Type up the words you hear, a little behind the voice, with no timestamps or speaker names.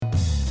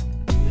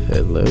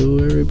Hello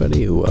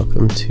everybody,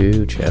 welcome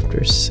to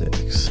chapter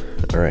 6.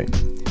 Alright,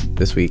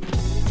 this week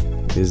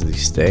is the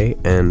stay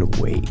and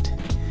wait.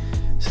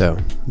 So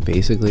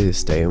basically the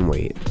stay and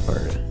wait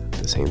are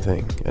the same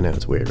thing. I know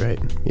it's weird, right?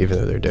 Even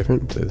though they're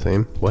different, they're the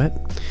same. What?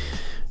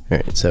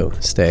 Alright, so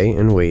stay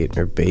and wait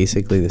are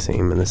basically the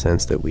same in the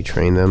sense that we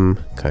train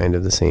them kind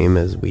of the same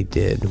as we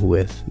did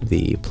with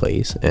the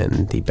place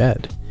and the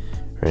bed.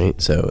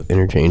 Right? So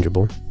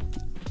interchangeable.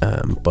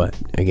 But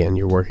again,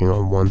 you're working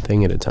on one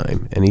thing at a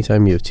time.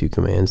 Anytime you have two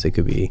commands, they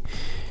could be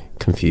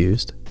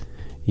confused.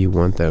 You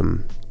want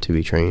them to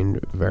be trained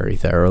very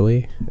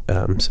thoroughly.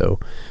 So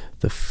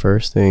the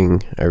first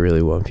thing I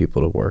really want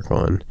people to work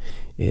on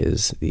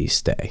is the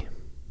stay,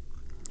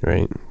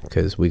 right?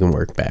 Because we can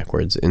work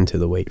backwards into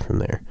the wait from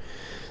there.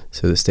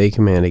 So the stay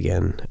command,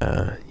 again,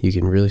 you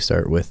can really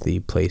start with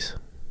the place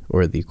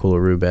or the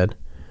Coolaroo bed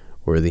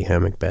or the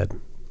hammock bed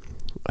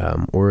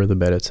or the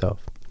bed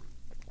itself.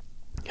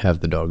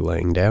 Have the dog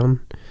laying down.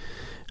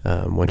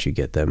 Once you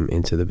get them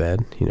into the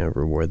bed,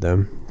 reward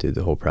them. Do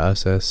the whole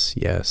process.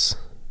 Yes.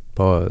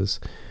 Pause.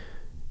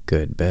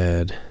 Good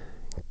bed.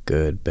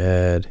 Good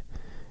bed.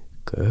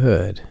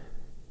 Good.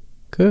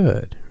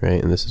 Good.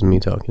 Right? And this is me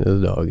talking to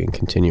the dog and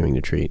continuing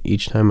to treat.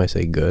 Each time I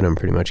say good, I'm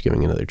pretty much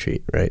giving another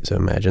treat, right? So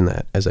imagine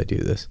that as I do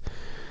this.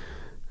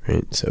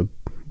 Right? So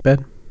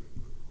bed.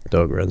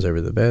 Dog runs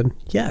over the bed.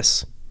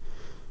 Yes.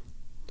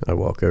 I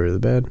walk over to the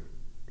bed.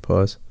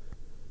 Pause.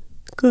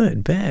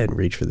 Good bed.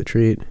 Reach for the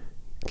treat.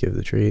 Give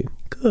the treat.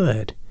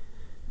 Good.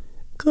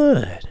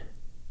 Good.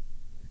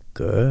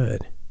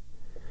 Good.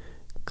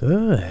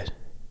 Good.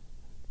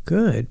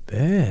 Good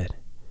bed.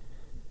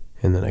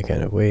 And then I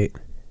kind of wait.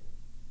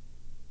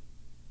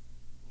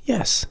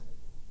 Yes.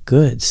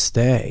 Good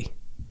stay.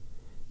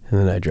 And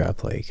then I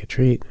drop like a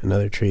treat,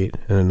 another treat,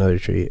 and another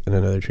treat, and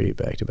another treat,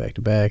 back to back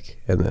to back.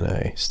 And then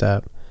I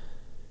stop.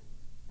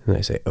 And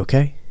I say,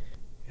 okay.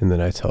 And then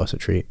I toss a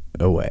treat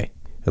away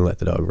and let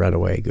the dog run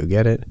away, go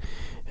get it.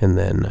 And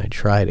then I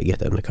try to get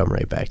them to come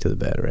right back to the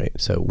bed, right?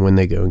 So when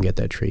they go and get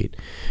that treat,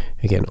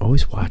 again,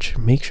 always watch.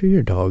 Make sure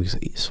your dog's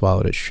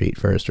swallowed its treat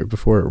first or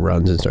before it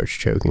runs and starts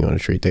choking on a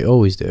treat. They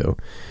always do.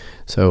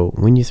 So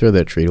when you throw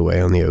that treat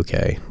away on the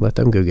okay, let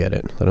them go get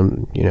it. Let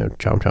them,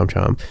 chomp, chomp,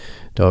 chomp.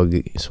 Dog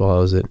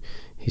swallows it.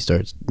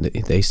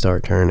 They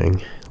start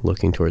turning,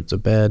 looking towards the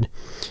bed.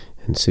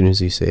 And as soon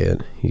as you see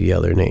it, you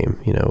yell their name,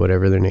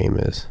 whatever their name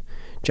is.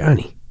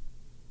 Johnny.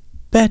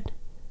 Bed.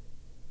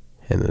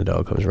 And the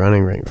dog comes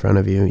running right in front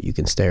of you. You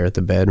can stare at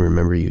the bed.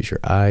 Remember, use your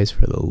eyes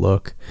for the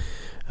look.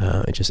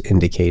 Just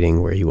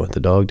indicating where you want the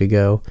dog to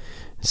go.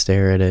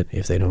 Stare at it.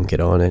 If they don't get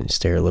on it,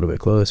 stare a little bit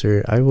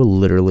closer. I will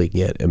literally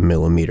get a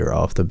millimeter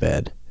off the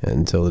bed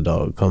until the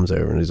dog comes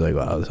over and he's like,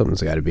 wow,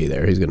 something's got to be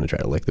there. He's going to try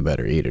to lick the bed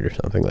or eat it or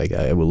something like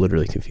that. I will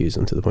literally confuse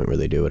them to the point where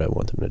they do what I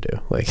want them to do.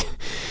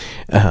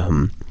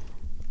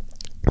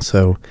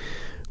 So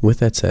with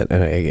that said,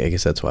 and I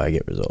guess that's why I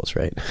get results,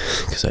 right?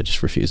 Because I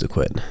just refuse to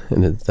quit.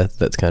 And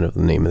that's kind of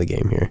the name of the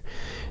game here.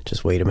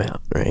 Just wait them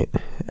out, right?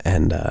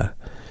 And,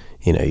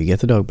 you get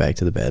the dog back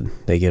to the bed.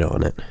 They get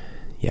on it.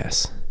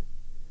 Yes.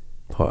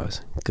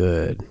 Pause.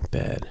 Good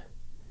bed.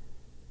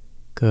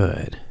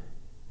 Good.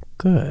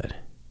 Good.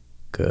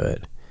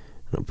 Good.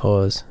 And I'll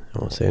pause. I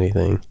won't say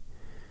anything.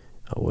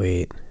 I'll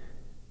wait.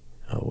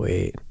 I'll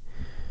wait.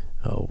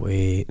 I'll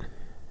wait.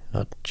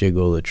 I'll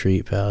jiggle the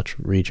treat pouch,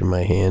 reaching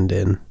my hand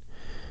in.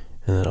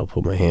 And then I'll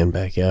pull my hand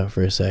back out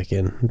for a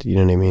second. You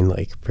know what I mean?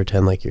 Like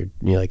pretend like you're,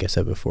 like I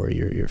said before,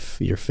 you're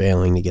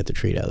failing to get the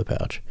treat out of the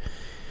pouch.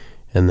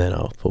 And then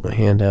I'll pull my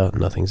hand out.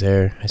 Nothing's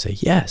there. I say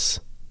yes.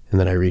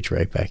 And then I reach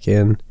right back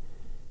in.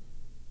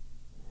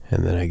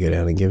 And then I go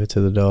down and give it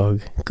to the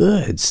dog.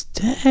 Good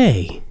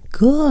stay.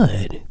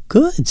 Good.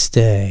 Good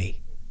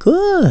stay.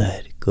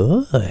 Good.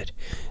 Good.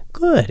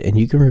 Good. And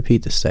you can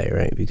repeat the stay,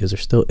 right? Because they're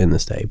still in the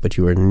stay. But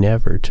you are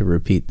never to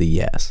repeat the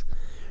yes.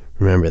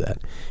 Remember that.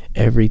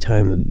 Every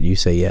time you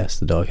say yes,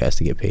 the dog has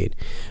to get paid.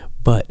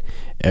 But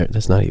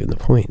that's not even the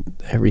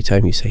point. Every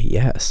time you say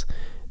yes,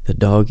 the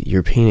dog,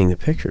 you're painting the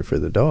picture for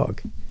the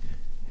dog.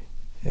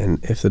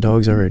 And if the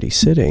dog's already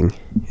sitting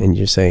and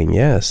you're saying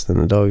yes, then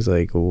the dog's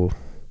like, well,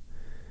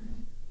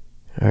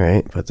 all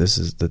right, but this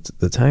is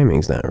the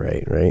timing's not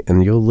right?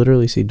 And you'll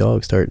literally see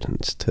dogs start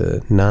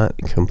to not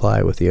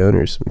comply with the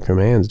owner's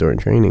commands during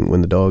training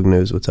when the dog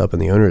knows what's up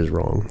and the owner is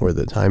wrong or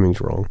the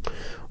timing's wrong.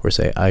 Or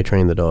say, I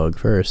train the dog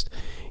first,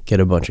 get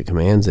a bunch of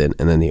commands in,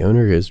 and then the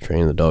owner goes to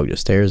train the dog,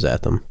 just stares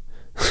at them.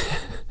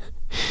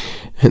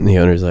 And the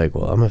owner's like,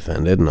 well, I'm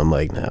offended. And I'm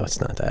like, no, it's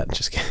not that.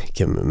 Just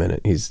give him a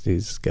minute.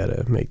 He's got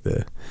to make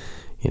the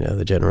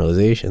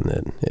generalization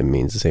that it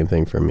means the same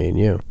thing for me and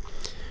you.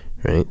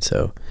 Right?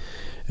 So,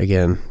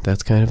 again,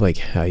 that's kind of like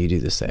how you do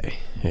the stay.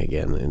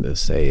 Again, the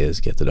stay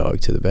is get the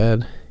dog to the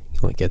bed,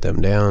 get them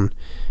down,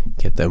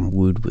 get them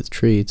wooed with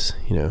treats,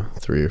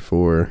 3 or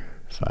 4,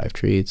 5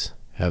 treats,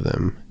 have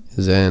them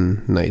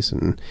zen, nice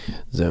and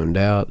zoned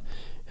out,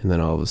 and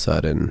then all of a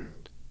sudden,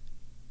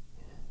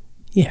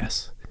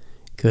 yes,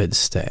 good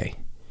stay,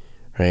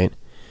 right?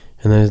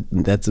 And then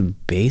that's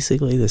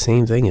basically the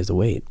same thing as the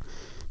wait.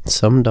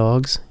 Some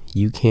dogs,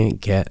 you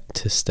can't get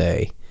to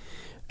stay.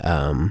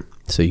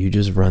 So you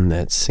just run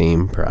that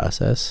same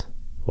process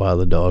while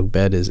the dog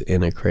bed is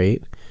in a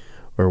crate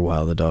or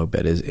while the dog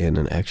bed is in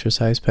an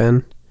exercise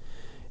pen,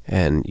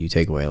 and you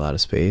take away a lot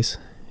of space.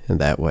 And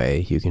that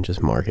way you can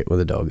just mark it when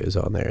the dog is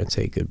on there and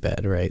say good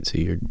bed, right? So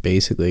you're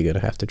basically going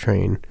to have to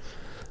train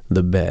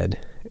the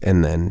bed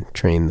and then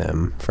train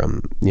them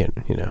from,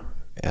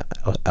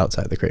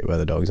 outside the crate while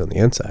the dog's on the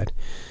inside.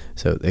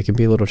 So it can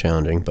be a little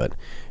challenging, but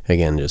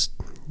again, just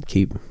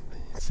keep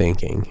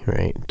thinking,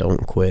 right?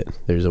 Don't quit.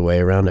 There's a way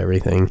around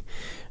everything.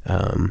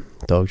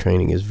 Dog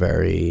training is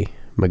very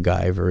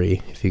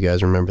MacGyver-y, if you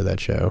guys remember that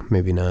show.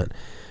 Maybe not.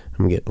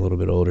 I'm getting a little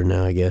bit older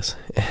now, I guess.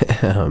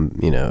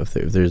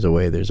 If there's a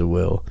way, there's a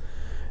will.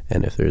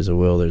 And if there's a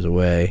will, there's a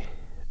way.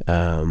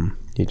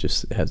 You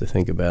just have to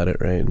think about it,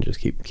 right? And just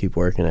keep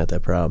working at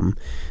that problem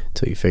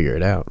until you figure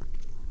it out.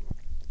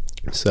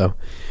 So,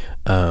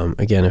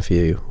 again, if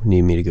you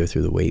need me to go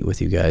through the weight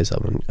with you guys,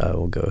 I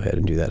will go ahead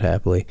and do that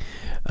happily.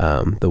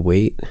 The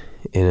weight,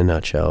 in a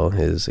nutshell,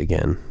 is,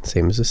 again,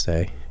 same as the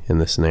stay in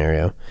this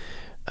scenario.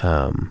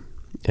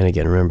 And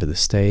again, remember, the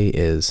stay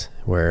is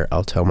where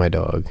I'll tell my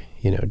dog,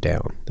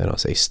 down. Then I'll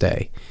say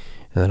stay.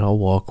 And then I'll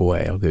walk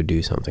away. I'll go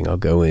do something. I'll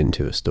go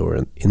into a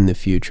store in the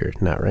future.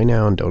 Not right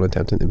now, and don't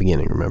attempt it in the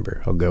beginning,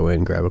 remember. I'll go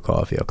in, grab a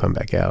coffee. I'll come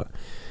back out.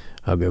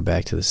 I'll go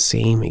back to the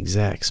same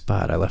exact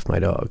spot I left my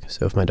dog.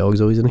 So if my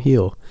dog's always in a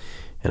heel,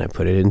 and I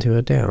put it into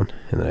a down,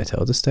 and then I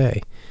tell it to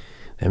stay,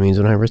 that means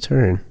when I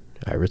return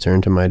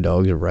to my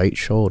dog's right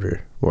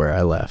shoulder where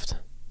I left,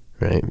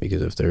 right?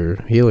 Because if they're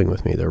heeling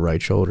with me, their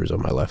right shoulder's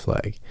on my left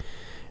leg.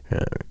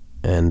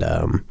 And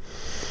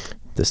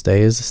the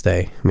stay is the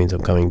stay. It means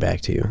I'm coming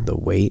back to you. The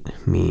wait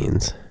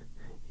means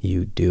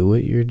you do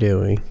what you're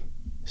doing,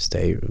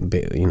 stay,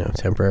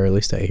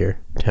 temporarily stay here,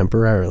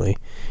 temporarily,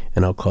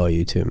 and I'll call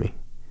you to me,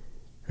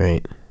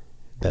 right?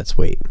 That's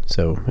wait.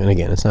 So, and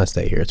again, it's not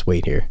stay here, it's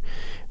wait here.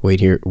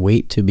 Wait here,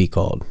 wait to be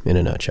called, in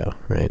a nutshell,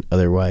 right?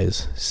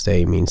 Otherwise,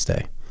 stay means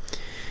stay.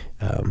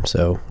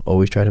 So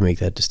always try to make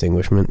that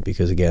distinguishment,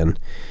 because again,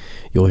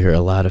 you'll hear a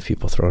lot of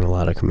people throwing a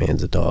lot of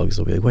commands at dogs.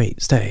 They'll be like,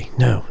 wait, stay,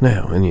 no,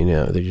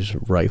 and they just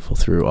rifle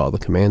through all the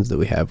commands that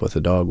we have with the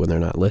dog when they're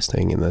not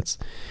listening, and that's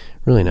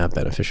really not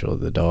beneficial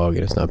to the dog,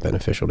 and it's not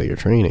beneficial to your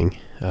training,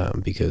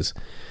 because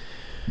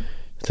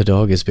the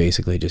dog is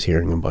basically just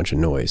hearing a bunch of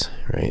noise,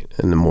 right?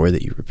 And the more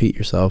that you repeat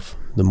yourself,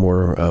 the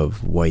more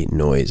of white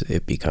noise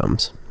it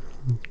becomes.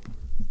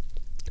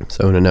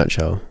 So in a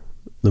nutshell,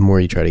 the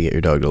more you try to get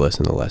your dog to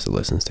listen, the less it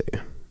listens to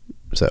you.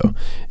 So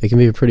it can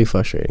be a pretty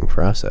frustrating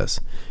process.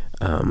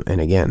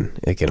 And again,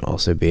 it can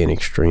also be an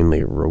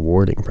extremely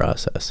rewarding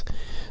process.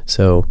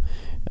 So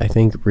I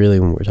think really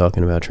when we're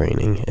talking about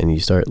training and you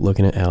start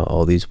looking at how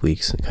all these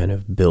weeks kind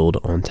of build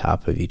on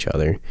top of each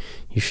other,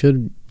 you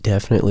should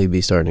definitely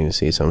be starting to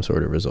see some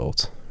sort of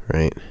results,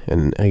 right?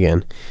 And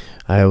again,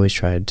 I always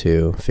tried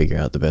to figure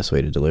out the best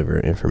way to deliver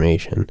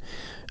information.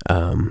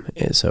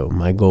 And so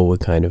my goal would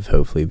kind of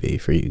hopefully be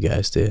for you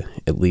guys to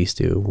at least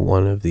do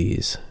one of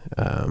these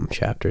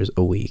chapters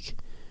a week,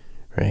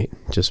 right?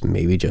 Just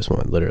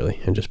one, literally,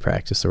 and just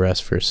practice the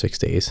rest for 6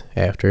 days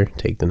after,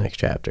 take the next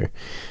chapter.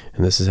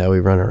 And this is how we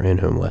run our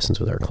in-home lessons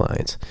with our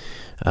clients.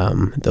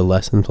 The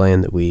lesson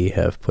plan that we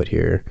have put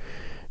here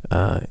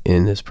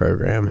in this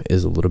program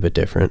is a little bit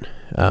different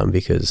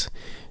because,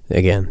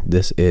 again,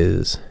 this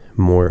is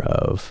more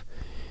of,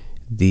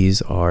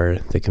 these are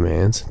the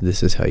commands,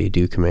 this is how you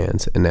do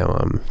commands, and now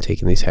I'm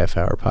taking these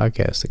half-hour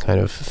podcasts to kind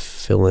of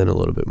fill in a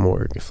little bit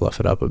more, fluff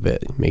it up a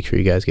bit, make sure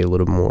you guys get a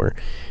little more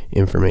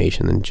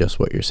information than just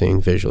what you're seeing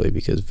visually,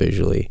 because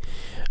visually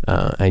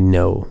I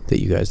know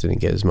that you guys didn't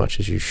get as much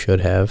as you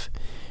should have.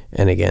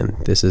 And again,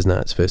 this is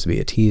not supposed to be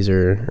a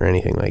teaser or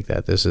anything like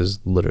that. This is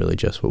literally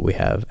just what we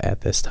have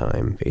at this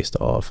time based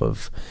off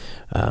of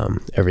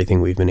everything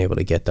we've been able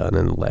to get done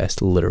in the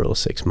last literal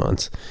 6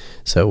 months.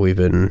 So we've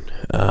been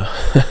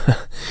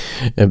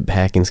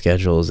packing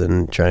schedules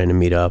and trying to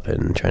meet up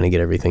and trying to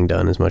get everything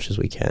done as much as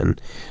we can.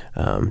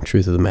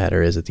 Truth of the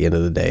matter is, at the end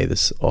of the day,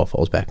 this all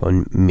falls back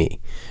on me.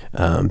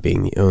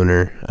 Being the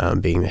owner,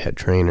 being the head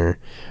trainer,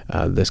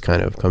 this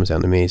kind of comes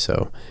down to me.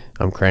 So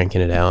I'm cranking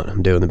it out.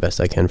 I'm doing the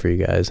best I can for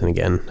you guys. And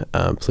again,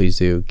 please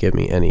do give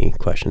me any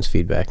questions,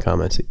 feedback,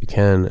 comments that you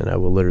can, and I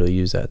will literally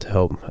use that to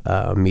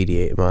help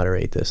mediate and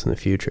moderate this in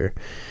the future.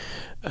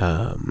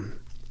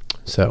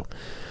 So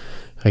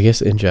I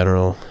guess in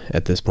general,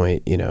 at this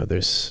point,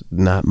 there's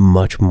not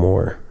much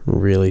more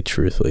really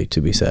truthfully to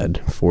be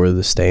said for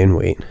the stay and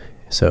wait.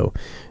 So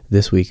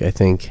this week, I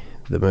think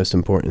the most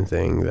important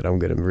thing that I'm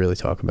going to really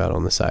talk about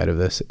on the side of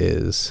this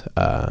is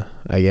I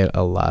get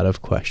a lot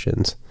of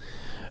questions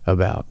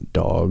about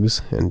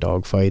dogs and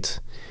dog fights,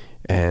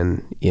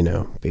 and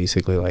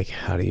basically like,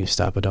 how do you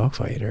stop a dog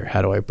fight, or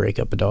how do I break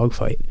up a dog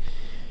fight?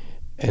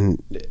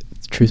 And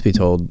truth be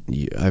told,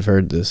 I've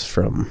heard this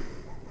from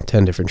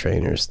 10 different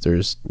trainers. There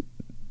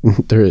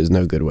is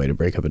no good way to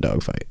break up a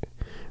dog fight,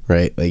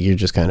 right? Like, you're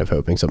just kind of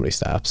hoping somebody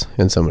stops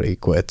and somebody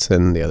quits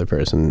and the other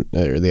person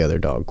or the other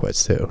dog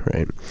quits too,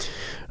 right?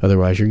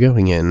 Otherwise, you're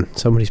going in,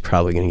 somebody's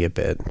probably going to get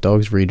bit.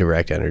 Dogs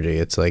redirect energy.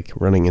 It's like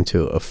running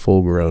into a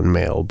full-grown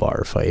male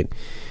bar fight.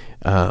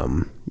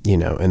 You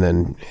know, and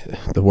then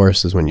the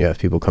worst is when you have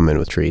people come in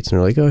with treats and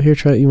they're like, oh,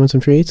 here, you want some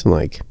treats? I'm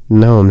like,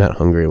 no, I'm not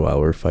hungry while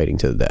we're fighting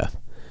to the death.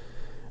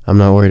 I'm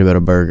not worried about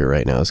a burger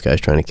right now. This guy's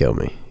trying to kill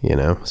me, you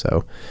know?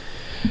 So,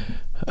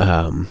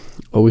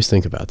 always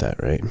think about that,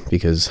 right?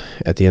 Because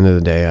at the end of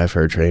the day, I've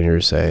heard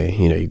trainers say,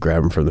 you know, you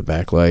grab them from the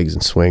back legs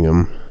and swing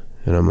them.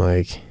 And I'm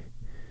like,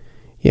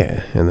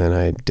 yeah. And then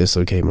I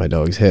dislocate my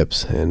dog's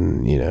hips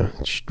and, you know,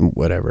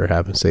 whatever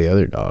happens to the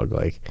other dog,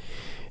 like,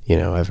 you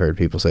know, I've heard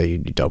people say you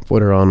dump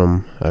water on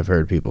them. I've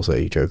heard people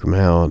say you choke them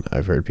out.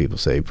 I've heard people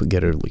say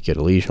get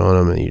a leash on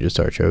them and you just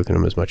start choking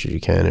them as much as you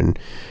can. And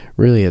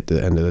really, at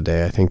the end of the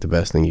day, I think the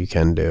best thing you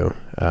can do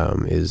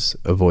is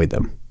avoid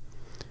them,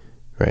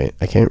 right?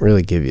 I can't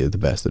really give you the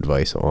best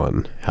advice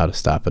on how to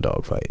stop a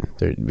dog fight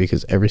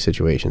because every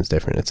situation is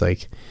different. It's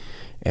like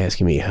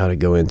asking me how to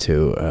go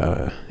into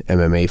a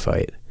MMA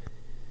fight,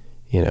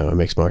 you know, a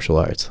mixed martial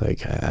arts.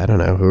 Like, I don't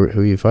know.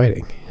 Who are you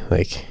fighting?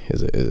 Like,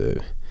 is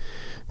it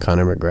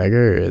Conor McGregor,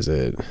 or is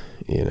it,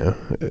 you know,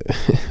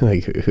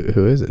 like,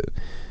 who is it?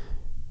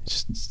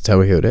 Just tell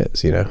me who it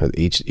is, you know.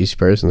 Each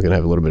person's gonna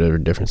have a little bit of a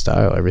different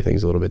style.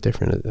 Everything's a little bit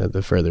different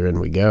the further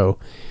in we go.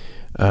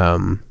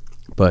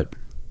 But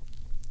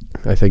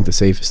I think the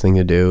safest thing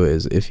to do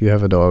is, if you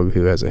have a dog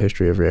who has a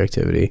history of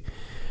reactivity,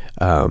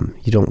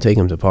 you don't take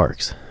him to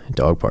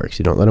dog parks.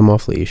 You don't let him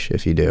off leash.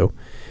 If you do,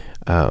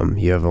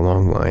 you have a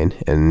long line,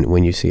 and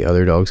when you see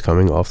other dogs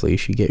coming off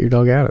leash, you get your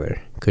dog out of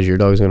there, because your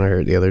dog's going to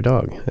hurt the other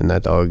dog, and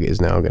that dog is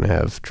now going to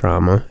have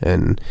trauma,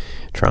 and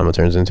trauma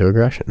turns into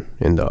aggression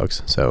in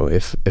dogs. So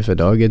if a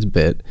dog gets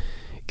bit,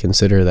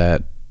 consider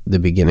that the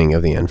beginning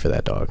of the end for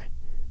that dog,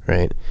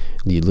 right?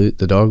 The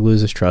dog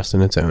loses trust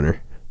in its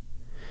owner.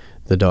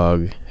 The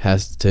dog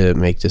has to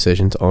make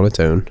decisions on its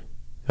own,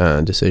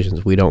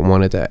 decisions we don't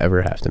want it to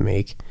ever have to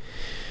make.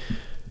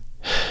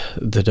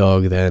 The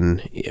dog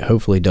then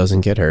hopefully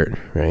doesn't get hurt,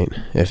 right?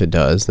 If it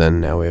does, then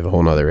now we have a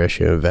whole nother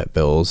issue of vet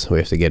bills. We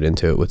have to get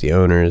into it with the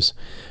owners.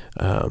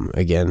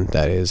 Again,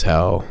 that is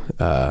how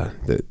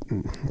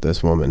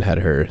this woman had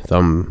her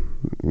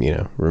thumb, you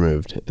know,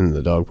 removed in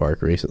the dog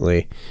park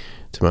recently.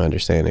 To my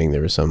understanding,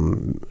 there was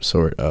some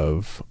sort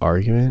of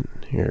argument,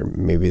 or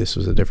maybe this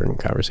was a different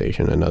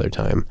conversation another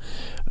time.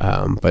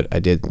 But I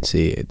did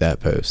see that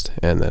post,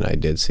 and then I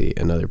did see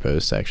another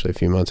post actually a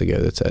few months ago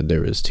that said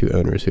there was two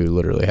owners who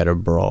literally had a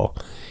brawl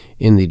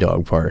in the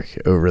dog park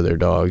over their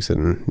dogs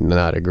and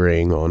not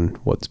agreeing on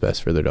what's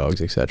best for their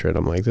dogs, etc. And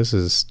I'm like, this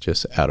is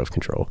just out of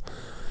control.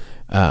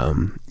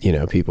 You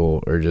know,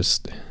 people are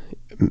just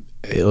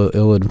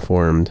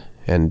ill-informed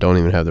and don't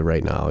even have the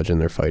right knowledge,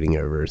 and they're fighting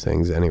over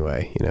things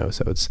anyway, you know,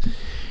 so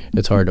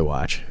it's hard to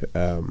watch.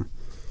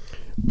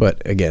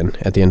 But again,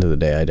 at the end of the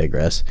day, I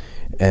digress.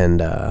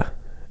 And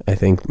I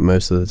think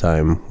most of the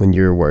time when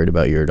you're worried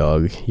about your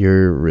dog,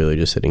 you're really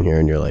just sitting here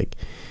and you're like,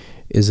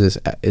 is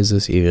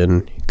this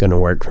even gonna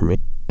work for me?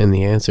 And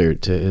the answer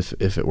to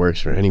if it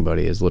works for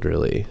anybody is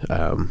literally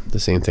the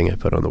same thing I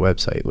put on the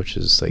website, which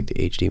is like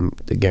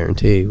the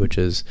guarantee, which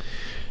is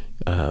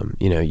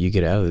you know, you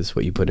get out of this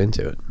what you put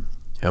into it.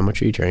 How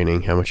much are you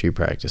training? How much are you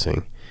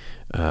practicing?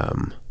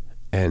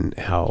 And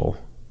how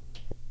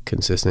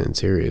consistent and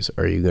serious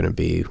are you going to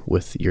be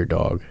with your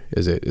dog?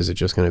 Is it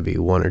just going to be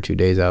 1 or 2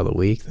 days out of the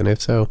week? Then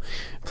if so,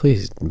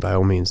 please, by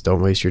all means,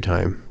 don't waste your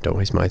time. Don't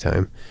waste my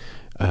time.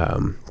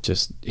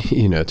 Just,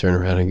 you know, turn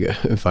around and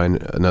go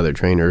find another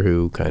trainer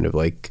who kind of,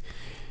 like,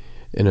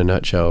 in a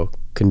nutshell,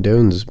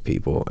 condones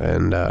people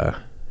and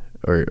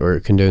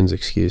or condones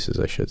excuses,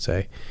 I should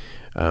say.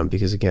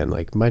 Because again,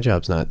 like, my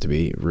job's not to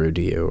be rude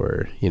to you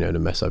or, you know, to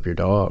mess up your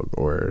dog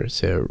or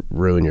to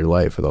ruin your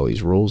life with all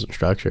these rules and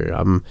structure.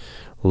 I'm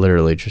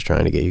literally just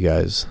trying to get you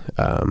guys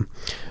a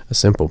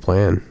simple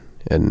plan.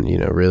 And, you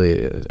know,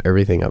 really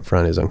everything up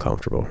front is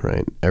uncomfortable,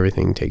 right?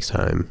 Everything takes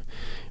time.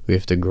 We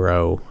have to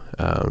grow.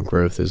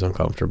 Growth is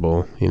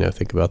uncomfortable. You know,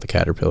 think about the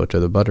caterpillar to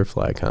the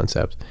butterfly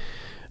concept.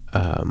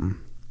 And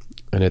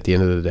at the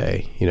end of the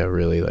day, you know,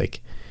 really,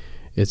 like,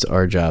 it's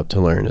our job to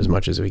learn as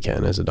much as we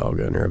can as a dog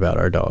owner about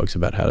our dogs,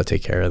 about how to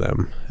take care of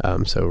them.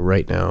 So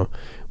right now,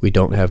 we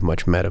don't have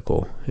much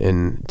medical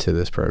into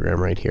this program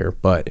right here,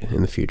 but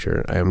in the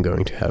future, I am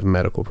going to have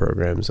medical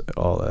programs,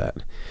 all of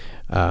that.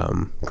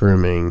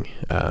 Grooming,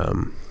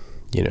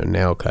 you know,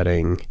 nail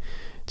cutting,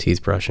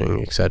 teeth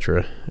brushing,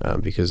 etc.,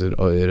 because it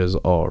is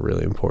all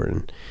really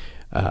important.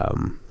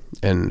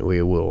 And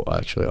we will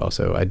actually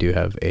also, I do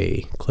have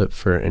a clip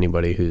for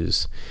anybody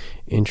who's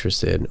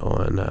interested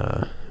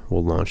on...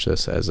 We'll launch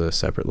this as a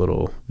separate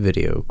little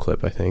video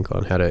clip, I think,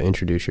 on how to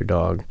introduce your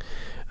dog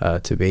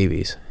to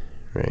babies,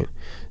 right?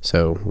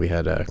 So we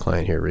had a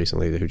client here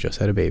recently who just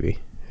had a baby,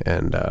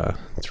 and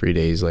 3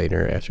 days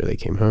later after they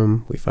came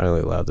home, we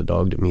finally allowed the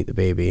dog to meet the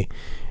baby,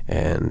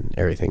 and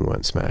everything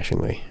went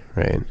smashingly,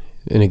 right?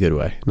 in a good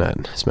way,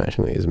 not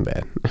smashingly isn't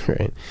bad,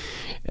 right?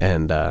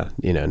 And,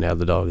 now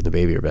the dog and the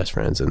baby are best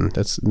friends. And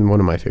that's one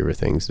of my favorite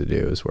things to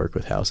do, is work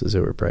with houses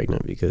that were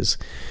pregnant, because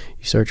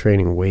you start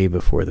training way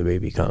before the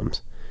baby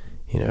comes.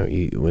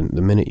 When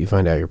the minute you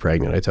find out you're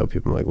pregnant, I tell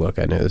people, I'm like, look,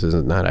 I know this is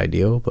not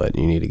ideal, but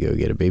you need to go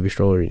get a baby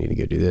stroller. You need to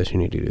go do this. You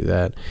need to do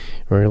that.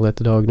 We're going to let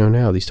the dog know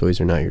now, these toys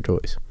are not your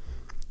toys.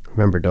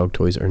 Remember, dog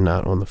toys are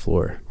not on the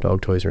floor.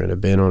 Dog toys are in a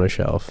bin on a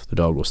shelf. The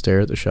dog will stare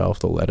at the shelf.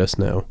 They'll let us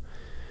know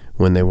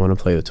when they want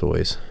to play with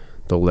toys.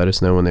 They'll let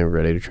us know when they're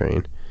ready to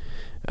train.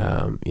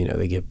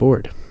 They get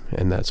bored,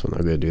 and that's when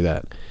they'll go do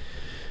that.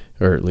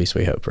 Or at least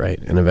we hope, right?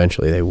 And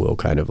eventually they will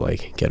kind of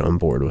like get on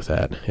board with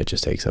that. It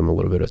just takes them a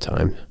little bit of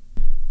time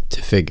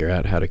to figure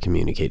out how to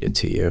communicate it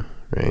to you,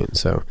 right?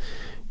 So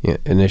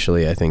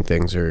initially I think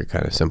things are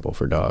kind of simple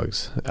for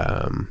dogs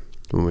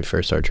when we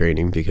first start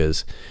training,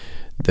 because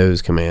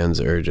those commands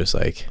are just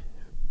like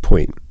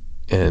point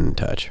and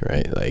touch,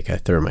 right? Like I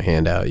throw my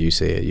hand out, you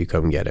see it, you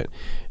come get it.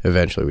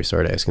 Eventually we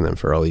start asking them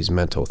for all these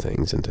mental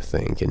things and to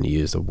think and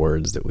use the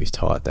words that we've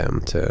taught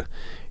them to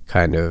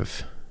kind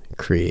of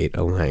create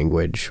a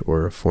language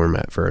or a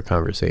format for a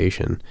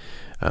conversation.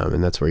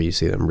 And that's where you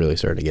see them really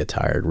starting to get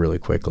tired really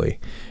quickly.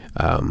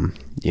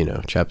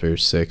 Chapter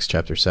 6,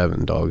 chapter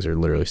 7, dogs are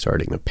literally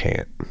starting to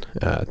pant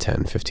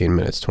 10, 15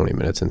 minutes, 20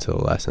 minutes into the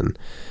lesson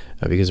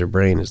because their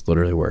brain is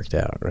literally worked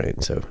out,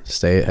 right? So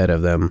stay ahead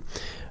of them.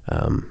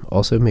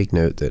 Also make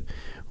note that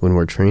when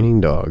we're training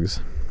dogs,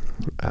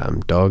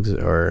 dogs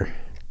are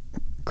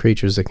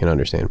creatures that can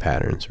understand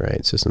patterns,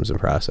 right? Systems and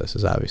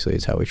processes, obviously,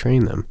 is how we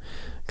train them,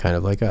 kind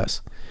of like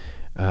us.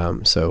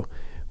 So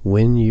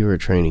when you are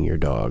training your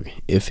dog,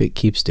 if it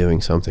keeps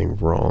doing something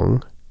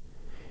wrong,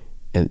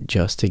 and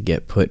just to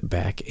get put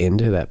back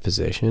into that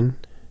position,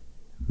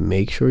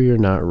 make sure you're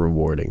not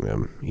rewarding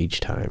them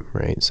each time,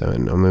 right? So,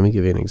 and let me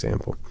give you an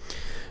example.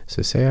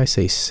 So say I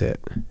say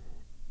sit,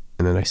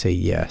 and then I say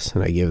yes,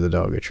 and I give the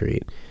dog a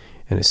treat.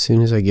 And as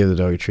soon as I give the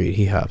dog a treat,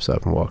 he hops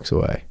up and walks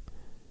away.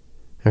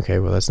 Okay,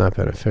 well, that's not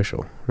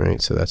beneficial,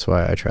 right? So that's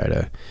why I try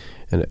to,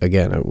 and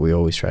again, we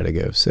always try to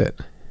go sit.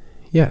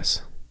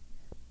 Yes.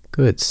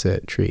 Good,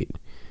 sit, treat.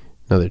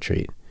 Another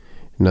treat.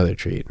 Another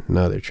treat.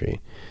 Another treat.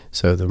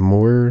 So the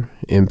more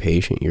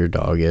impatient your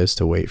dog is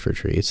to wait for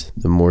treats,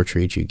 the more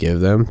treats you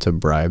give them to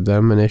bribe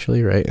them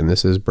initially, right? And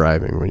this is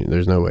bribing.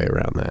 There's no way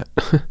around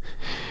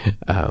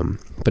that.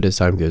 But as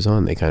time goes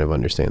on, they kind of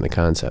understand the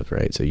concept,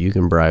 right? So you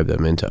can bribe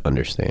them into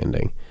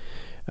understanding,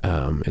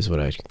 is what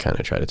I kind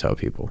of try to tell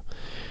people.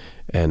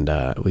 And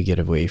we get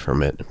away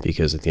from it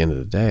because at the end of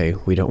the day,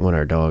 we don't want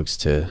our dogs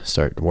to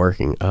start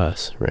working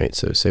us, right?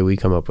 So say we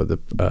come up with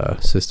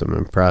a system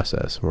and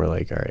process, and we're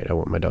like, all right, I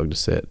want my dog to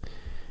sit,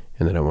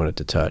 and then I want it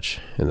to touch,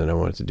 and then I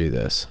want it to do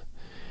this.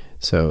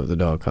 So the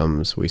dog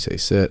comes, we say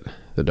sit,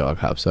 the dog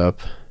hops up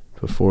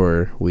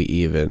before we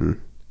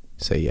even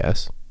say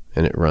yes,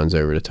 and it runs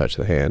over to touch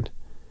the hand.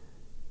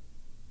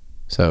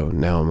 So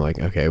now I'm like,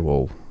 okay,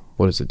 well,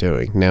 what is it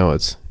doing? Now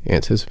it's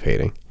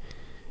anticipating.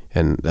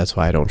 And that's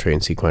why I don't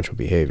train sequential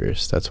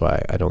behaviors. That's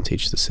why I don't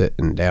teach the sit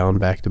and down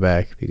back to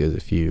back, because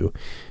if you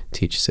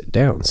teach sit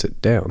down,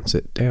 sit down,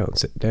 sit down,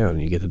 sit down,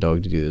 and you get the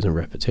dog to do this in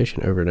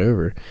repetition over and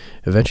over,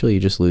 eventually you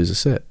just lose a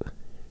sit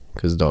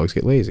because the dogs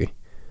get lazy.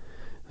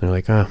 They're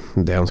like,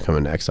 down's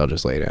coming next. I'll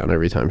just lay down.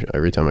 Every time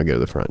I go to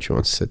the front, she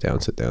wants to sit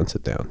down, sit down,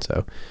 sit down.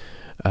 So,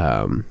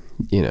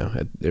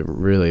 it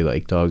really,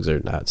 like, dogs are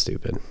not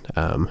stupid.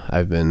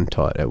 I've been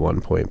taught at one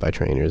point by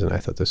trainers, and I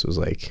thought this was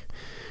like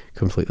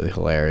completely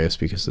hilarious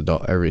because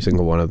every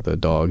single one of the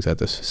dogs at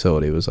this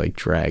facility was like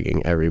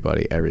dragging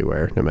everybody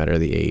everywhere, no matter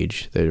the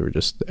age. They were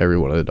just, every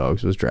one of the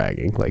dogs was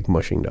dragging, like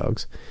mushing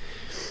dogs.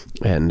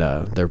 And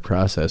their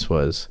process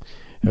was,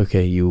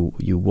 okay, you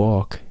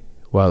walk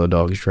while the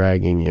dog's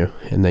dragging you,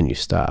 and then you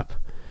stop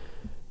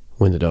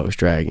when the dog's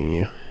dragging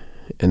you.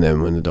 And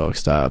then when the dog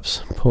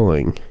stops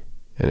pulling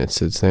and it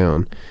sits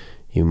down,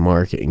 you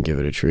mark it and give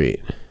it a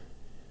treat.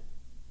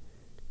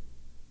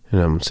 And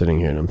I'm sitting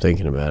here and I'm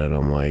thinking about it.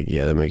 I'm like,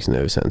 yeah, that makes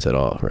no sense at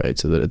all, right?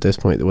 So that at this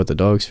point, what the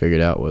dogs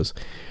figured out was,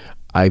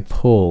 I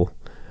pull,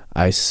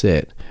 I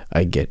sit,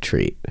 I get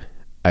treat.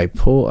 I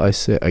pull, I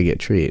sit, I get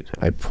treat.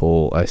 I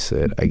pull, I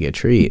sit, I get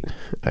treat.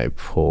 I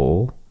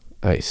pull,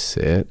 I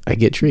sit, I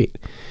get treat.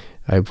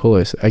 I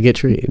pull, I get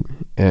treat.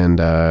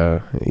 And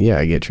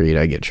I get treat,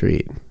 I get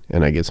treat.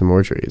 And I get some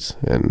more treats.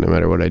 And no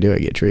matter what I do, I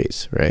get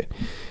treats, right?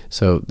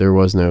 So there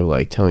was no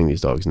like telling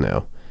these dogs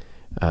no.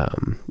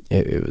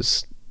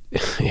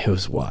 It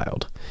was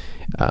wild.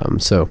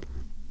 So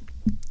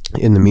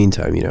in the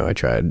meantime, I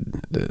tried,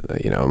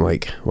 I'm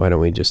like, why don't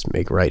we just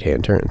make right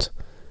hand turns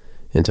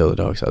until the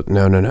dog says,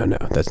 no,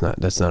 that's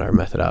not our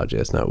methodology.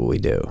 That's not what we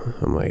do.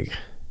 I'm like,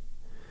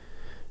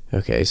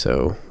 okay,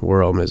 so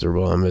we're all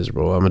miserable. I'm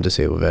miserable. I'm a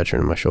disabled veteran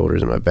and my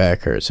shoulders and my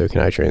back hurt. So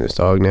can I train this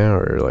dog now?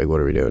 Or like, what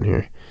are we doing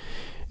here?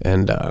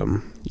 And,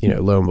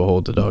 lo and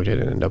behold, the dog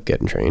didn't end up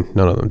getting trained.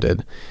 None of them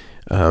did.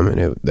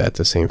 At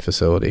the same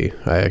facility,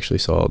 I actually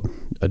saw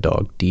a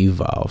dog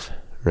devolve,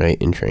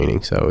 right, in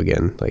training. So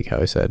again, like how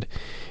I said,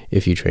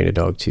 if you train a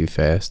dog too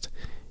fast,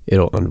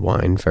 it'll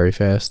unwind very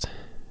fast.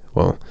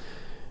 Well,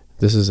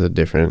 this is a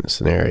different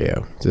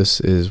scenario.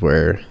 This is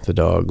where the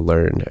dog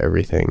learned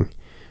everything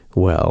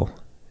well,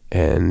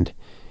 and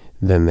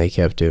then they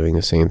kept doing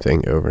the same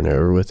thing over and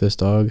over with this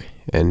dog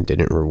and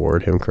didn't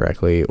reward him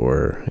correctly,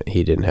 or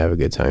he didn't have a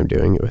good time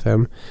doing it with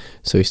them.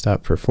 So he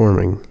stopped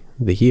performing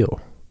the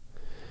heel.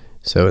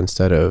 So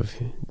instead of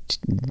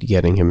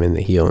getting him in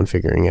the heel and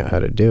figuring out how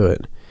to do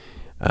it,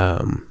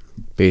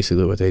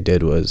 basically what they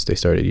did was they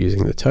started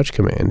using the touch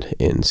command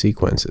in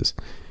sequences.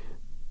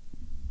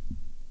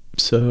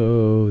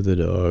 So the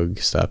dog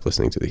stopped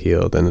listening to the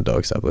heel, then the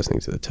dog stopped listening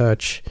to the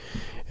touch,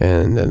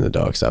 and then the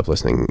dog stopped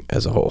listening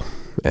as a whole.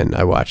 And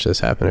I watched this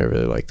happen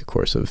over like the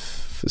course of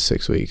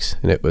 6 weeks,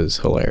 and it was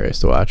hilarious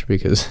to watch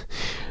because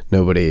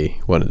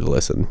nobody wanted to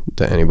listen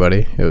to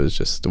anybody. It was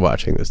just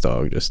watching this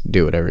dog just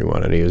do whatever he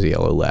wanted. He was a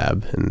yellow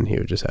lab, and he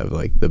would just have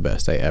like the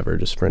best day ever,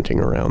 just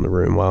sprinting around the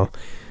room while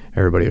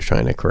everybody was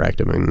trying to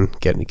correct him and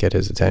get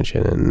his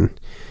attention, and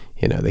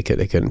they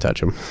couldn't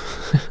touch him.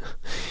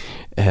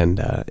 And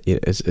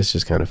it's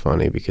just kind of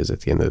funny because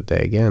at the end of the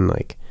day, again,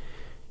 like,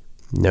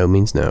 no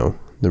means no.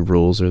 The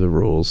rules are the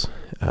rules.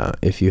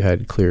 If you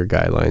had clear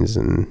guidelines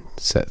and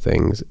set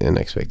things and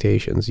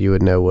expectations, you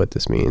would know what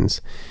this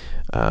means.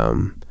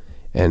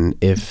 And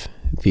if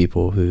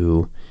people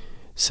who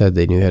said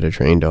they knew how to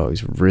train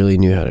dogs really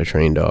knew how to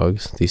train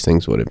dogs, these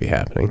things wouldn't be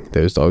happening.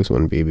 Those dogs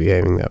wouldn't be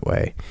behaving that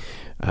way.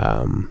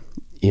 And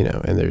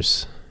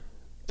there's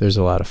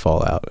a lot of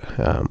fallout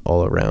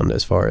all around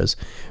as far as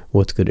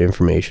what's good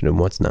information and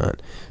what's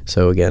not.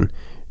 So again,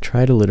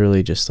 try to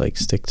literally just like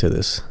stick to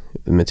this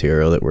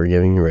material that we're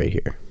giving you right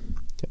here.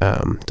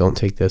 Don't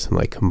take this and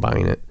like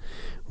combine it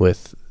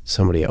with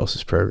somebody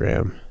else's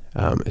program.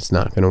 It's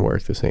not going to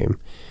work the same.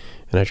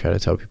 And I try to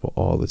tell people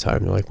all the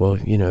time, they're like, well,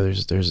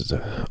 there's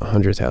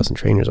 100,000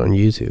 trainers on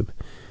YouTube.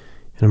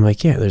 And I'm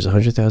like, yeah, there's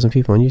 100,000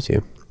 people on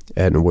YouTube.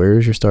 And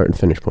where's your start and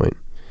finish point?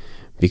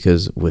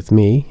 Because with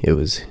me, it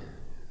was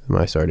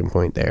my starting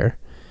point there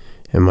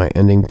and my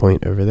ending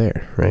point over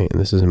there, right?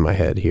 And this is in my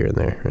head here and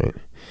there, right?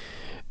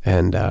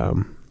 And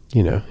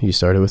you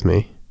started with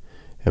me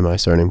and my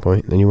starting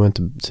point, then you went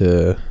to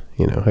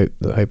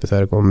the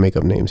hypothetical, make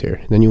up names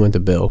here, then you went to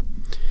Bill,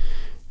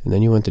 and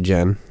then you went to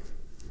Jen,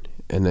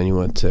 and then you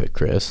went to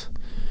Chris,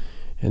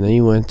 and then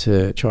you went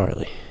to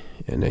Charlie,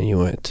 and then you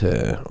went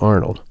to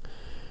Arnold,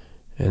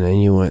 and then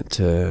you went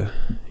to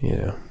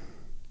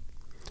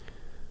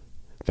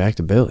back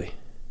to Billy,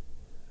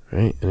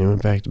 right? And he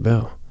went back to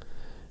Bill.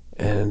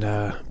 And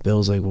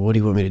Bill's like, well, what do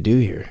you want me to do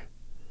here?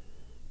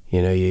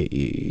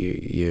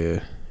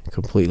 You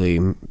completely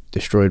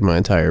destroyed my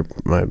entire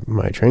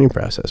my training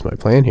process, my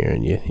plan here,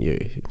 and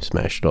you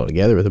smashed it all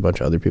together with a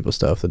bunch of other people's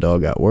stuff. The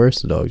dog got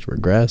worse. The dog's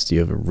regressed. You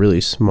have a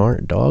really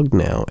smart dog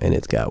now, and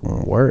it's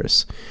gotten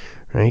worse,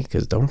 right?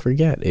 Because don't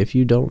forget, if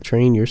you don't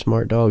train your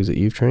smart dogs that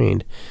you've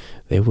trained,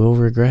 they will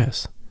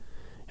regress,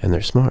 and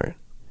they're smart.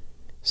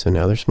 So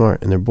now they're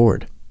smart, and they're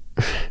bored.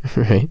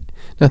 Right?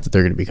 Not that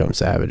they're going to become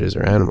savages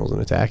or animals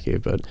and attack you,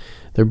 but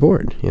they're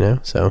bored,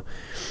 so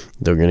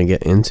they're going to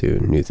get into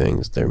new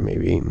things. They're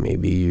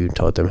maybe you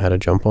taught them how to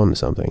jump onto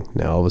something.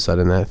 Now all of a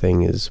sudden that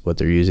thing is what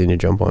they're using to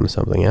jump onto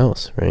something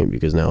else, right?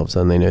 Because now all of a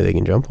sudden they know they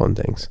can jump on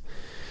things.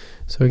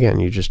 So again,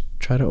 you just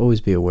try to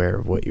always be aware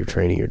of what you're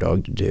training your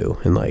dog to do,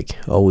 and like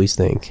always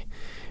think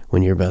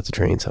when you're about to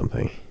train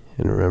something.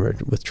 And remember,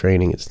 with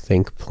training, it's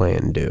think,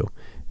 plan, do.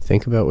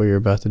 Think about what you're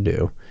about to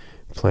do,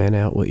 plan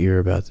out what you're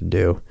about to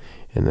do,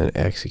 and then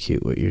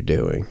execute what you're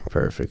doing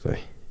perfectly,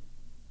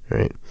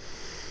 right?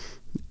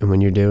 And when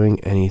you're doing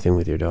anything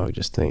with your dog,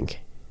 just think,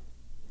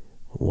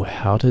 well,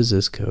 how does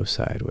this go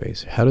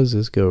sideways? How does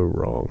this go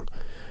wrong?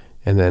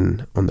 And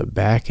then on the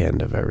back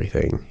end of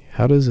everything,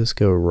 how does this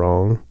go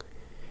wrong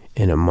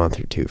in a month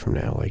or two from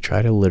now? Like,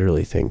 try to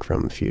literally think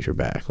from the future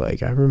back.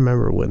 Like, I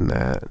remember when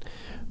that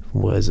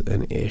was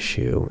an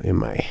issue in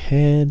my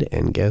head,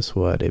 and guess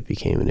what? It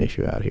became an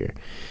issue out here.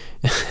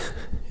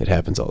 It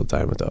happens all the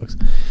time with dogs.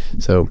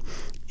 So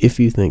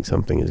if you think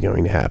something is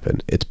going to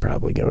happen, it's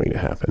probably going to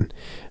happen.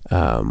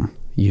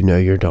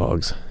 Your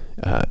dogs.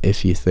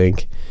 If you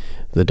think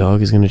the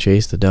dog is going to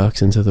chase the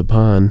ducks into the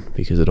pond,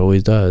 because it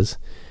always does,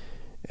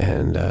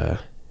 and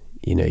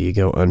you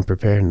go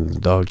unprepared and the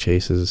dog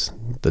chases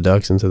the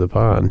ducks into the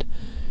pond,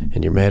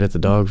 and you're mad at the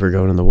dog for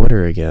going in the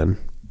water again,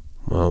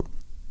 well,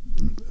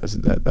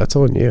 that's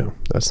on you.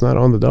 That's not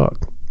on the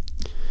dog.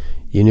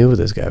 You knew what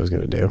this guy was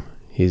going to do.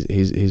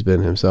 He's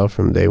been himself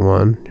from day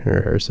one,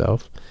 or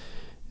herself,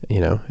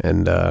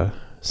 and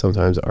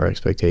sometimes our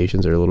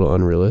expectations are a little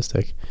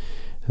unrealistic,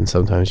 and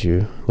sometimes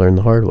you learn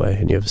the hard way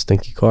and you have a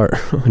stinky car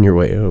on your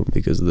way home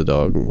because the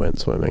dog went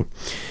swimming.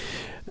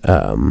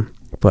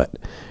 But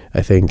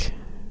I think,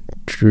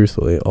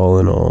 truthfully, all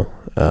in all,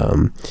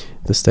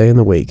 the stay and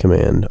the wait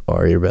command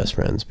are your best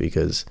friends,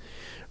 because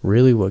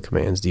really, what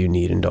commands do you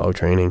need in dog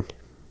training?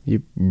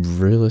 You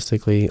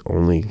realistically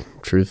only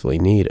truthfully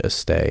need a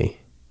stay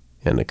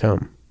and a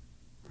come,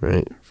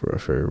 right?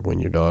 For when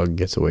your dog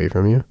gets away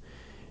from you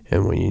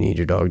and when you need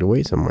your dog to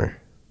wait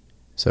somewhere.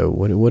 So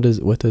what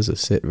does a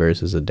sit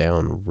versus a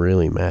down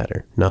really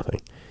matter? Nothing.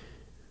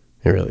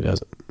 It really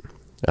doesn't.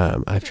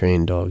 I've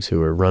trained dogs who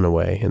were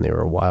runaway, and they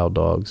were wild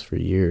dogs for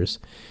years,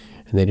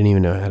 and they didn't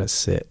even know how to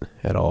sit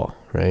at all,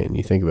 right? And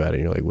you think about it,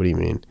 and you're like, what do you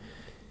mean?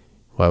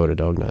 Why would a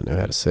dog not know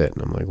how to sit?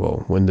 And I'm like,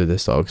 well, when did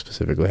this dog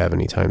specifically have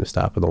any time to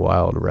stop in the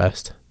wild,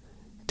 rest,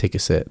 take a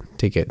sit,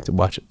 take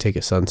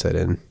a sunset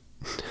in?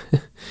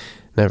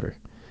 Never.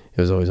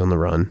 It was always on the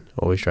run,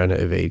 always trying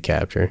to evade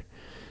capture,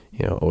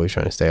 always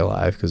trying to stay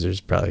alive, because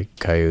there's probably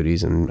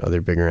coyotes and other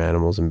bigger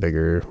animals and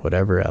bigger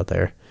whatever out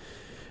there.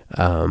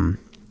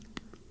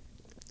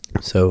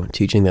 So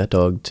teaching that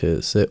dog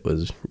to sit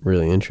was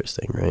really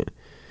interesting, right?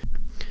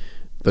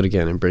 But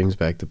again, it brings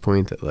back the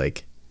point that,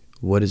 like,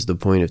 what is the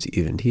point of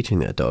even teaching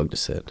that dog to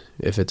sit?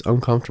 If it's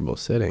uncomfortable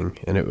sitting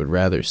and it would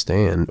rather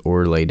stand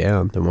or lay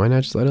down, then why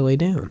not just let it lay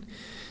down?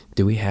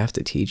 Do we have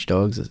to teach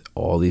dogs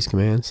all these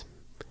commands?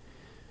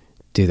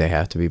 Do they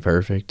have to be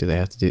perfect? Do they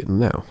have to do...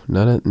 No.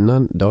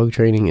 None. Dog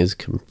training is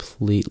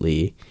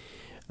completely...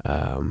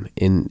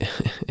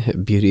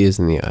 beauty is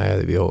in the eye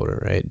of the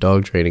beholder, right?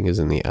 Dog training is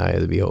in the eye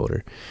of the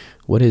beholder.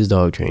 What is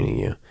dog training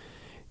you?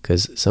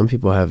 Because some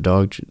people have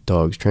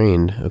dogs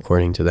trained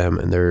according to them,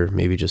 and they're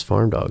maybe just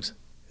farm dogs,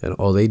 and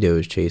all they do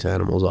is chase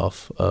animals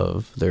off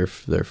of their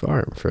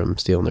farm from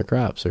stealing their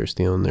crops or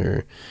stealing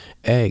their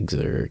eggs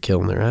or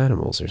killing their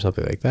animals or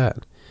something like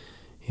that.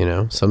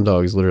 Some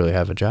dogs literally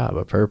have a job,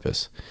 a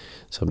purpose.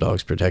 Some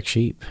dogs protect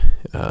sheep.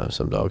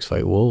 Some dogs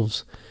fight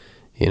wolves.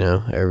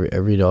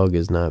 Every dog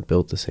is not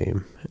built the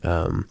same.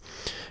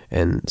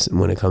 And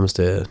when it comes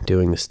to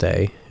doing the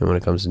stay and when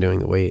it comes to doing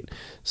the wait,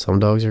 some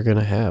dogs are going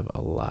to have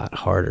a lot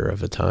harder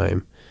of a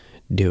time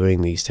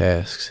doing these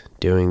tasks,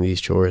 doing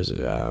these chores.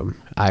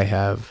 I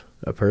have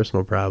a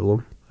personal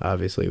problem,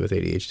 obviously, with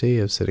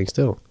ADHD of sitting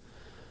still.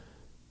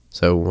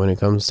 So when it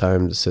comes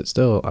time to sit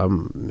still,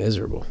 I'm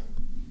miserable.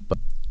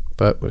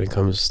 But when it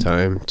comes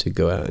time to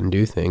go out and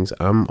do things,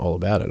 I'm all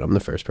about it. I'm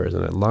the first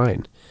person in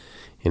line.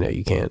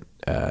 You can't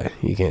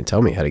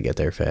tell me how to get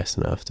there fast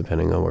enough,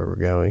 depending on where we're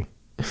going.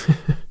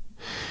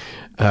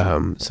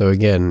 So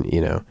again,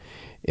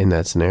 in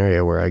that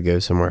scenario where I go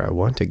somewhere I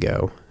want to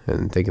go,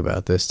 and think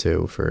about this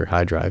too for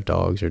high drive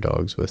dogs or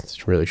dogs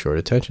with really short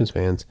attention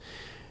spans,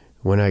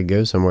 when I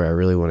go somewhere I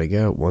really want to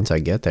go, once I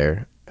get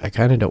there, I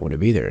kind of don't want to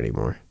be there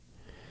anymore.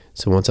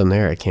 So once I'm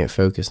there, I can't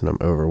focus and I'm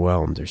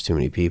overwhelmed. There's too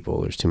many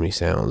people, there's too many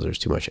sounds, there's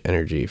too much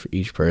energy for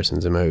each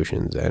person's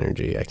emotions,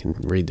 energy. I can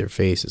read their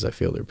faces, I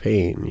feel their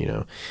pain,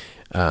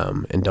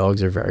 and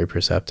dogs are very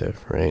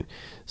perceptive, right?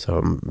 So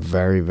I'm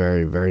very,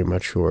 very, very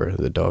much sure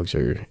the dogs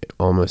are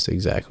almost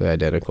exactly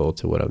identical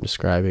to what I'm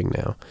describing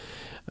now.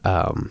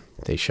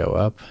 They show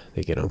up,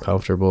 they get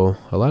uncomfortable.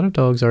 A lot of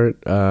dogs aren't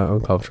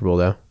uncomfortable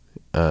though.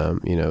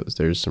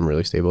 There's some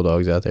really stable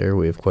dogs out there.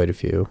 We have quite a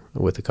few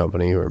with the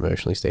company who are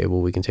emotionally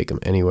stable. We can take them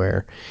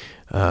anywhere,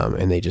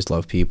 and they just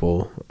love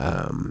people.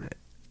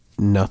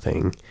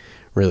 Nothing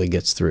really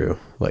gets through.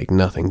 Like,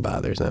 nothing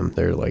bothers them.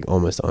 They're like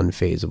almost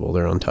unfazable.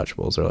 They're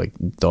untouchables. They're like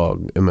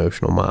dog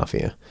emotional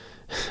mafia.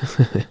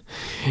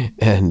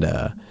 And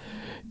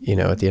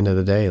at the end of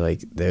the day,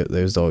 like,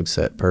 those dogs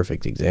set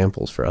perfect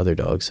examples for other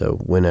dogs. So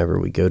whenever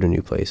we go to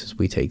new places,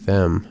 we take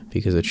them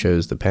because it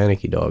shows the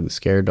panicky dog, the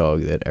scared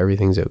dog, that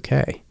everything's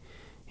okay.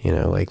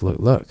 Like,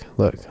 look,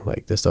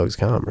 like, this dog's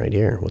calm right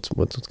here. What's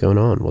going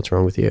on? What's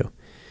wrong with you?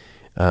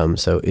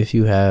 So if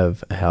you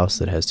have a house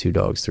that has 2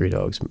 dogs, 3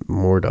 dogs,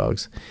 more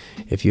dogs,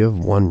 if you have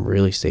one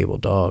really stable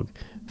dog,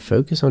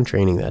 focus on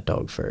training that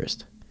dog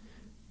first,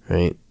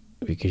 right?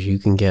 Because you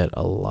can get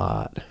a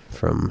lot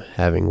from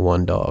having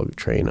one dog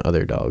train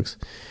other dogs.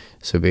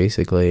 So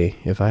basically,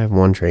 if I have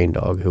one trained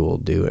dog who will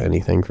do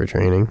anything for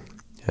training,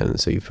 and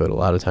so you put a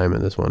lot of time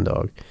in this one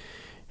dog,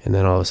 and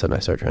then all of a sudden I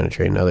start trying to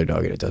train another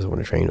dog and it doesn't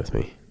want to train with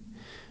me.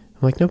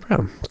 I'm like, no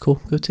problem, it's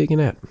cool, go take a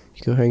nap.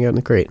 You go hang out in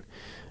the crate.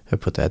 I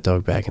put that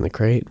dog back in the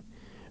crate.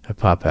 I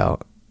pop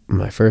out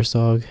my first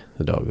dog,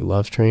 the dog who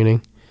loves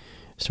training,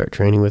 start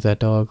training with that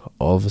dog.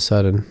 All of a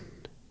sudden,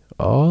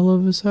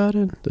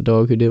 the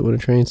dog who didn't want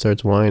to train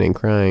starts whining,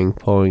 crying,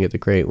 pulling at the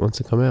crate, wants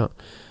to come out.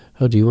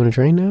 Oh, do you want to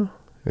train now?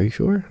 Are you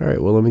sure? All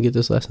right, well, let me get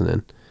this lesson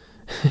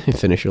in.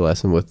 Finish your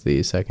lesson with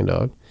the second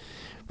dog,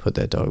 put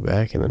that dog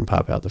back, and then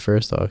pop out the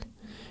first dog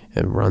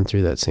and run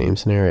through that same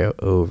scenario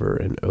over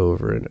and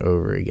over and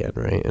over again,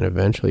 right? And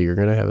eventually you're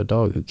going to have a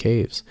dog who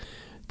caves.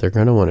 They're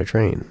going to want to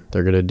train.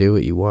 They're going to do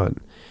what you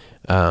want.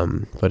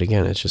 But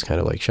again, it's just kind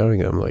of like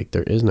showing them, like,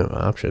 there is no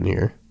option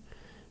here.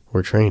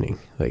 We're training.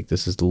 Like,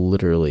 this is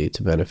literally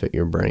to benefit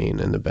your brain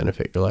and to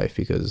benefit your life,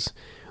 because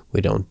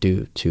we don't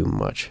do too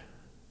much,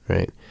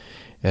 right?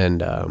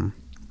 And,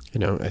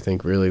 I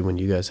think really when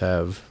you guys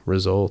have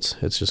results,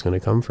 it's just going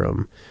to come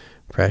from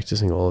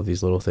practicing all of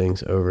these little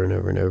things over and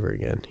over and over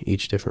again.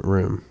 Each different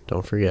room.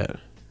 Don't forget,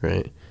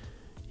 right?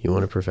 You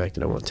want to perfect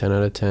it. I want 10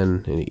 out of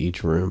 10 in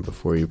each room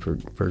before you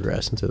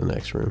progress into the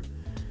next room.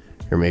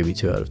 Or maybe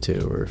 2 out of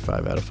 2 or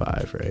 5 out of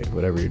 5, right?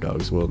 Whatever your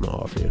dog is willing to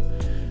offer you.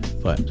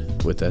 But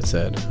with that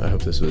said, I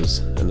hope this was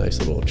a nice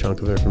little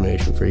chunk of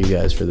information for you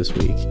guys for this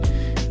week.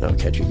 And I'll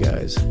catch you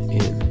guys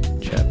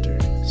in chapter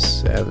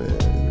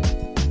 7.